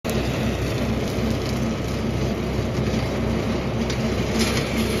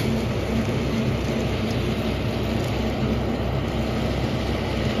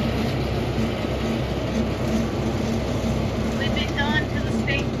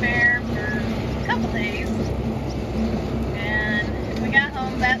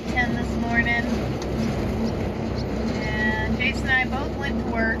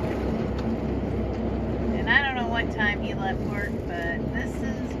work. And I don't know what time he left work, but this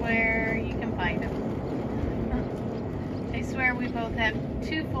is where you can find him. I swear we both have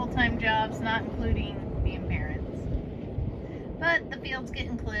 2 full-time jobs, not including being parents. But the field's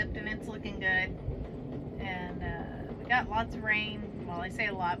getting clipped and it's looking good. And we got lots of rain. Well, I say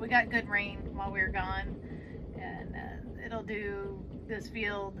a lot. We got good rain while we were gone. And it'll do this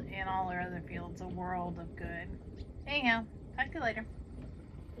field and all our other fields a world of good. Anyhow, talk to you later.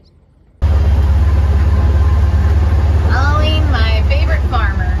 Ollie, my favorite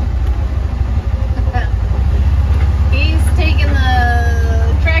farmer.